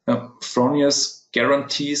 Fronius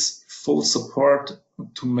guarantees full support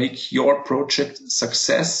to make your project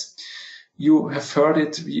success. You have heard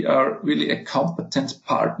it, we are really a competent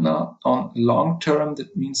partner on long term.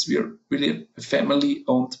 That means we are really a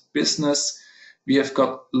family-owned business. We have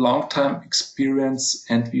got long-time experience,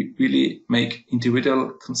 and we really make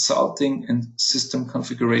individual consulting and system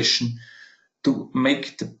configuration to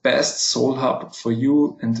make the best Solhub for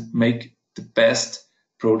you and make the best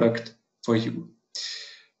product for you.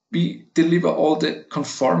 We deliver all the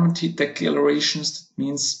conformity declarations. That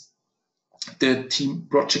means the team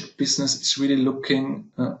project business is really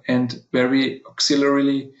looking and very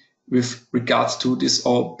auxiliarily with regards to this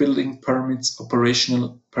all building permits,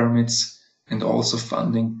 operational permits, and also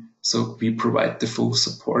funding. So we provide the full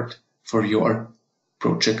support for your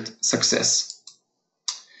project success.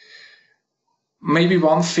 Maybe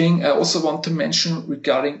one thing I also want to mention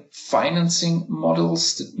regarding financing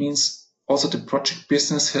models. That means also the project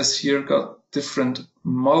business has here got different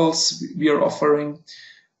models we are offering.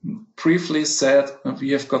 Briefly said,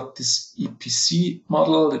 we have got this EPC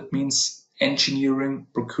model. That means engineering,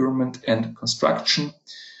 procurement, and construction.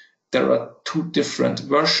 There are two different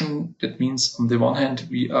versions. That means on the one hand,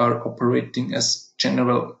 we are operating as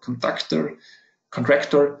general contractor.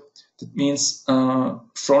 That means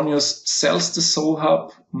Fronius sells the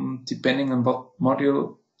Solhub, depending on what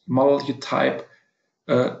model you type,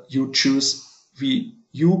 you choose.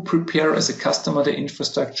 You prepare as a customer the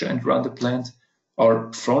infrastructure and run the plant, or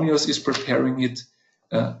Fronius is preparing it,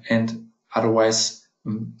 and otherwise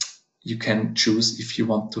you can choose if you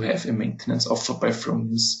want to have a maintenance offer by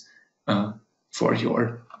Fronius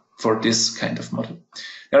for this kind of model.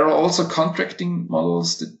 There are also contracting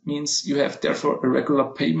models. That means you have therefore a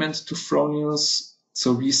regular payment to Fronius.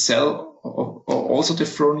 So we sell also the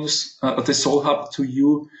Fronius, the Solhub to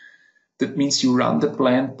you. That means you run the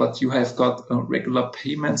plant, but you have got regular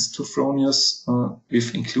payments to Fronius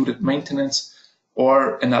with included maintenance.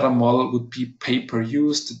 Or another model would be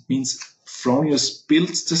pay-per-use. That means Fronius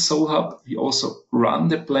builds the Solhub. We also run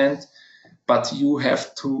the plant, but you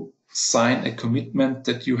have to sign a commitment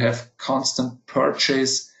that you have constant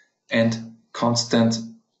purchase and constant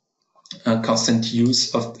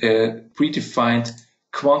use of the predefined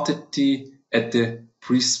quantity at the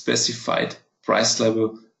pre-specified price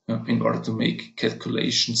level in order to make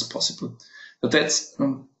calculations possible. But that's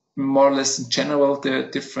more or less in general the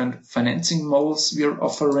different financing models we are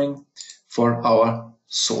offering for our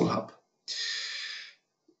Solhub.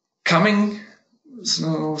 Coming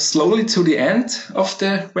slowly to the end of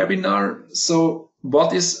the webinar. So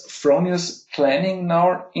what is Fronius planning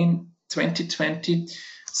now in 2020?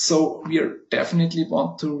 So we definitely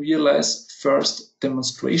want to realize first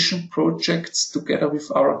demonstration projects together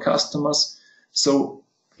with our customers. So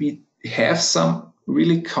we have some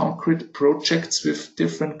really concrete projects with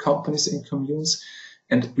different companies and communes,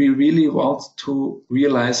 and we really want to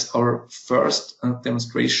realize our first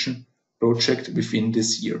demonstration project within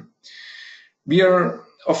this year. We are,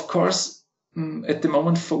 of course, at the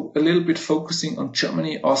moment a little bit focusing on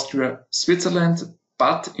Germany, Austria, Switzerland,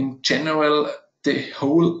 but in general, the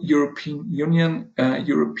whole European Union,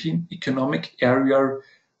 European Economic Area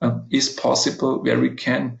is possible, where we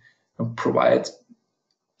can provide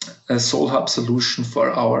a Solhub solution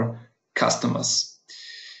for our customers.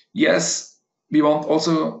 Yes, we want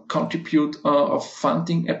also contribute of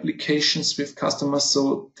funding applications with customers,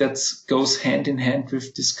 so that goes hand in hand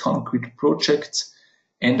with this concrete projects.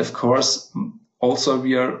 And of course, also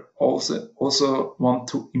we are also want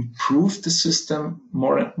to improve the system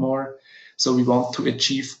more and more. So we want to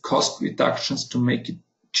achieve cost reductions to make it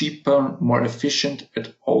cheaper, more efficient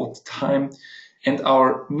at all time. And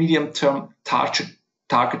our medium-term target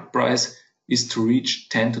price is to reach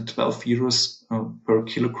 10 to 12 euros per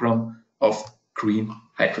kilogram of green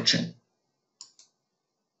hydrogen.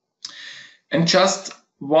 And just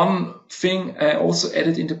one thing I also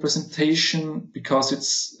added in the presentation, because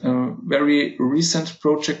it's a very recent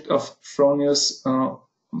project of Fronius.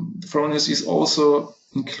 Fronius is also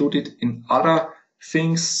included in other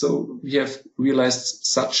things. So we have realized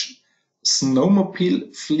such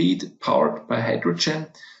snowmobile fleet powered by hydrogen.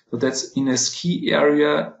 So that's in a ski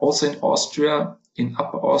area, also in Austria, in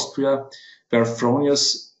Upper Austria, where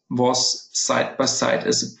Fronius was side by side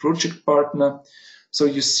as a project partner. So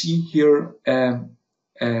you see here a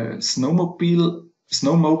snowmobile,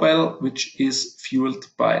 which is fueled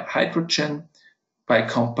by hydrogen by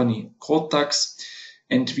company Rotax.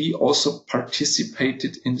 And we also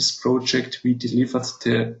participated in this project. We delivered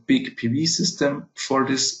the big PV system for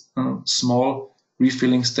this small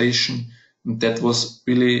refilling station. And that was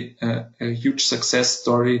really a huge success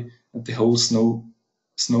story. The whole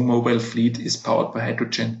snowmobile fleet is powered by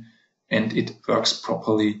hydrogen and it works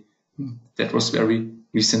properly. That was very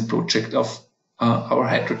recent project of our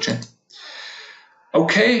hydrogen.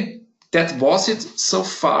 Okay, that was it so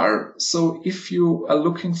far. So if you are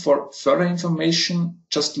looking for further information,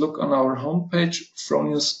 just look on our homepage,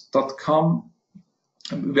 fronius.com,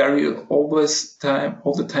 where you all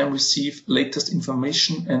the time receive latest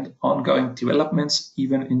information and ongoing developments,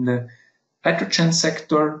 even in the hydrogen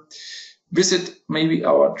sector. Visit maybe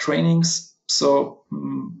our trainings. So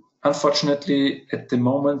unfortunately, at the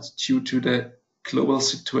moment, due to the global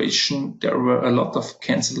situation, there were a lot of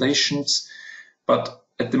cancellations. But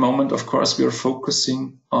at the moment, of course, we are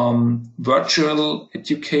focusing on virtual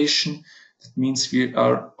education. That means we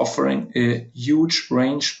are offering a huge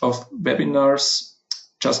range of webinars.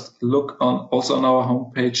 Just look also on our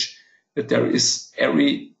homepage. that there is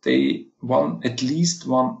every day at least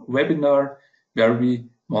one webinar where we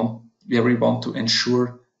want to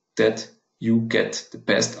ensure that you get the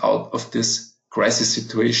best out of this crisis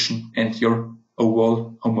situation and your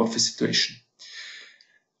overall home office situation.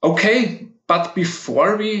 Okay, but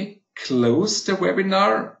before we close the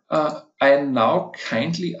webinar, I now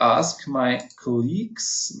kindly ask my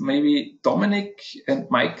colleagues, maybe Dominic and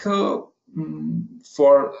Michael,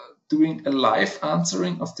 for doing a live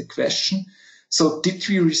answering of the question. So did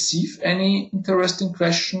we receive any interesting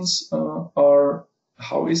questions or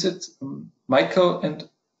how is it? Michael and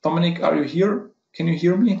Dominic, are you here? Can you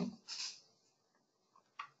hear me?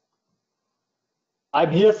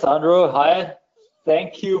 I'm here, Sandro. Hi.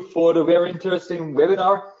 Thank you for the very interesting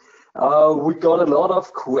webinar. We got a lot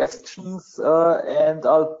of questions and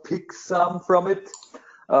I'll pick some from it.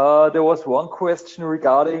 There was one question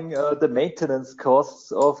regarding the maintenance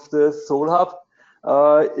costs of the Solhub.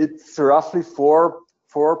 It's roughly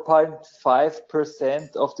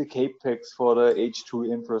 4.5% of the capex for the H2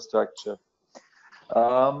 infrastructure.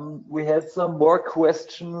 We had some more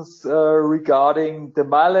questions regarding the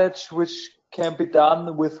mileage, which can be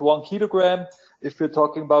done with 1 kilogram. If you're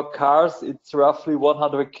talking about cars, it's roughly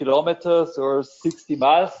 100 kilometers or 60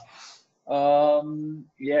 miles. Yeah,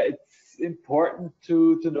 it's important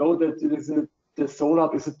to know that the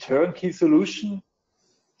Solhub is a turnkey solution.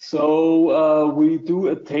 So we do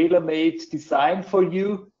a tailor-made design for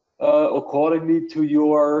you accordingly to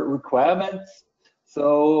your requirements.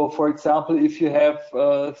 So, for example, if you have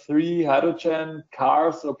 3 hydrogen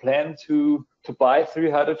cars or plan to buy 3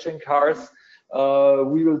 hydrogen cars,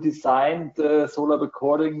 we will design the Solhub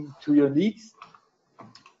according to your needs.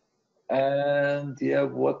 And yeah,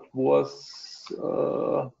 what was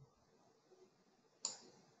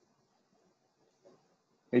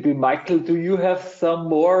maybe Michael, do you have some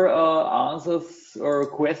more answers or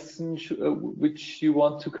questions which you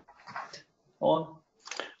want to comment on?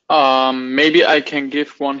 Maybe I can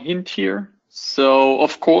give one hint here. So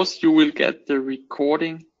of course you will get the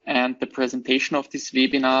recording and the presentation of these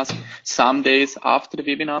webinars some days after the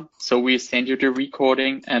webinar. So we send you the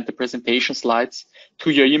recording and the presentation slides to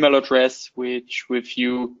your email address, which with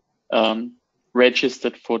you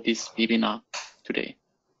registered for this webinar today.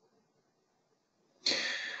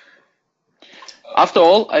 After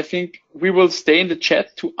all, I think we will stay in the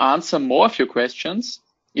chat to answer more of your questions.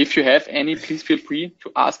 If you have any, please feel free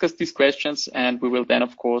to ask us these questions and we will then,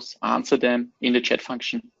 of course, answer them in the chat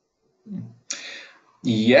function.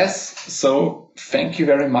 Yes, so thank you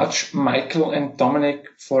very much, Michael and Dominic,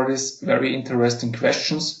 for these very interesting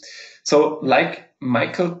questions. So like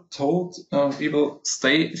Michael told, we will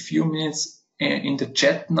stay a few minutes in the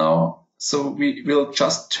chat now. So we will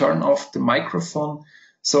just turn off the microphone.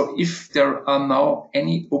 So if there are now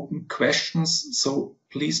any open questions, so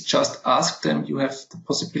please just ask them. You have the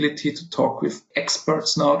possibility to talk with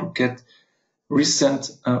experts now to get recent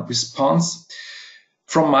response.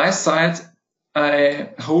 From my side, I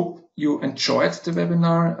hope you enjoyed the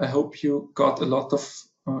webinar. I hope you got a lot of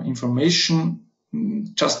information.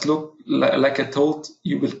 Just look, like I told,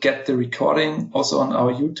 you will get the recording also on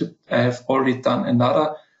our YouTube. I have already done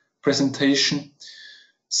another presentation.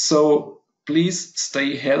 So please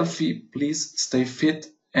stay healthy, please stay fit,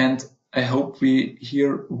 and I hope we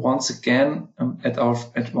hear once again at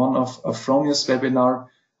one of our Fronius webinar.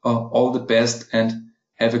 All the best and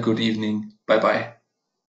have a good evening. Bye bye.